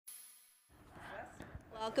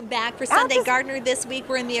Welcome back for Sunday Gardener this week.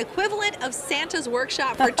 We're in the equivalent of Santa's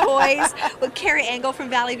workshop for toys with Carrie Engel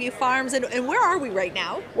from Valley View Farms. And where are we right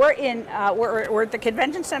now? We're at the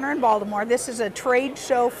Convention Center in Baltimore. This is a trade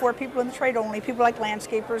show for people in the trade only, people like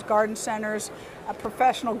landscapers, garden centers,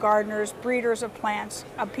 professional gardeners, breeders of plants,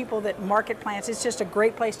 people that market plants. It's just a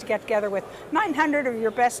great place to get together with 900 of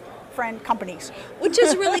your best friend companies. Which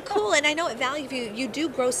is really cool. And I know at Valley View you do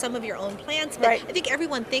grow some of your own plants, but right. I think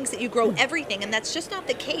everyone thinks that you grow everything, and that's just not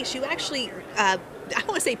the case. You actually I don't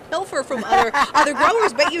want to say pilfer from other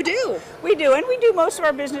growers, but you do. We do, and we do most of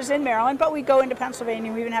our business in Maryland, but we go into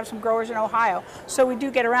Pennsylvania. We even have some growers in Ohio, so we do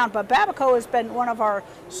get around. But Babikow has been one of our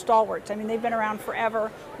stalwarts. I mean, they've been around forever.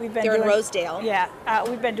 They're in Rosedale. Yeah,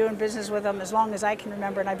 we've been doing business with them as long as I can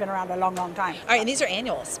remember, and I've been around a long, long time. All right, and these are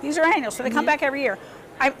annuals. These are annuals, so they come back every year.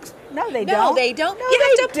 No, they don't. No, they don't. No, you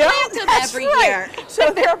have to plant them every year.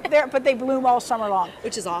 So but they bloom all summer long,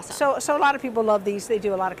 which is awesome. So a lot of people love these. They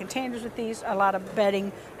do a lot of containers with these, a lot of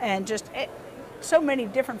bedding, and just so many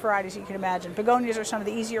different varieties you can imagine. Begonias are some of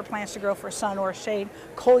the easier plants to grow for sun or shade.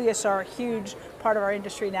 Coleus are a huge part of our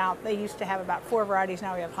industry now. They used to have about 4 varieties.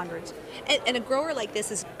 Now we have hundreds. And a grower like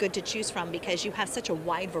this is good to choose from because you have such a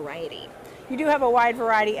wide variety. You do have a wide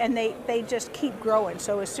variety, and they just keep growing.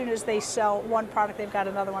 So as soon as they sell one product, they've got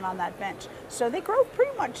another one on that bench. So they grow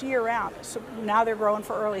pretty much year round. So now they're growing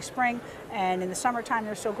for early spring, and in the summertime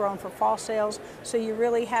they're still growing for fall sales. So you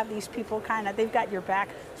really have these people they've got your back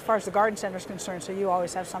as far as the garden center is concerned, so you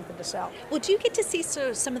always have something to sell. Well, do you get to see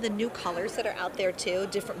some of the new colors that are out there too,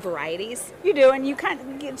 different varieties? You do, and you kind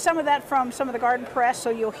of get some of that from some of the garden press, so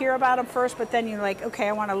you'll hear about them first, but then you're like, okay,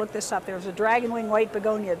 I want to look this up. There's a dragon wing white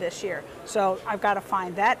begonia this year. So I've got to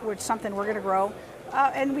find that, which is something we're going to grow,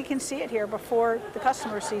 and we can see it here before the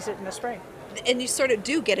customer sees it in the spring. And you sort of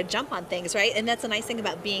do get a jump on things, right? And that's a nice thing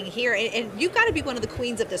about being here. And you've got to be one of the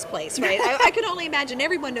queens of this place, right? I can only imagine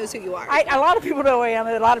everyone knows who you are. A lot of people know who I am.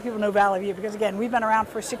 A lot of people know Valley View because, again, we've been around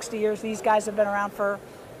for 60 years. These guys have been around for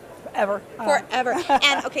forever.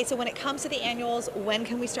 And okay, so when it comes to the annuals, when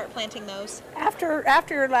can we start planting those? After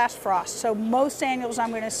your last frost. So most annuals, I'm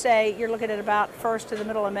going to say, you're looking at about 1st to the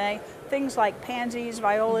middle of May. Things like pansies,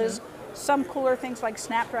 violas, some cooler things like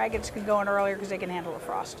snapdragons can go in earlier because they can handle the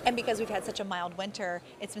frost. And because we've had such a mild winter,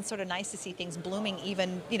 it's been sort of nice to see things blooming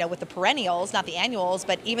even, with the perennials, not the annuals,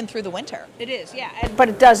 but even through the winter. It is, yeah. But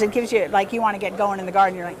it gives you, like, you want to get going in the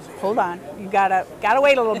garden, you're like, hold on, you gotta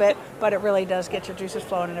wait a little bit, but it really does get your juices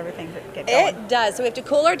flowing and everything to get going. It does. So we have to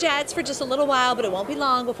cool our jets for just a little while, but it won't be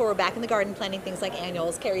long before we're back in the garden planting things like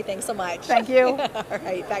annuals. Carrie, thanks so much. Thank you. All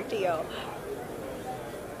right, back to you.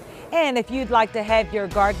 And if you'd like to have your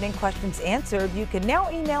gardening questions answered, you can now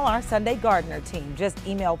email our Sunday Gardener team. Just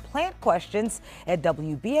email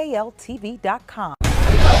plantquestions@WBAL-TV.com.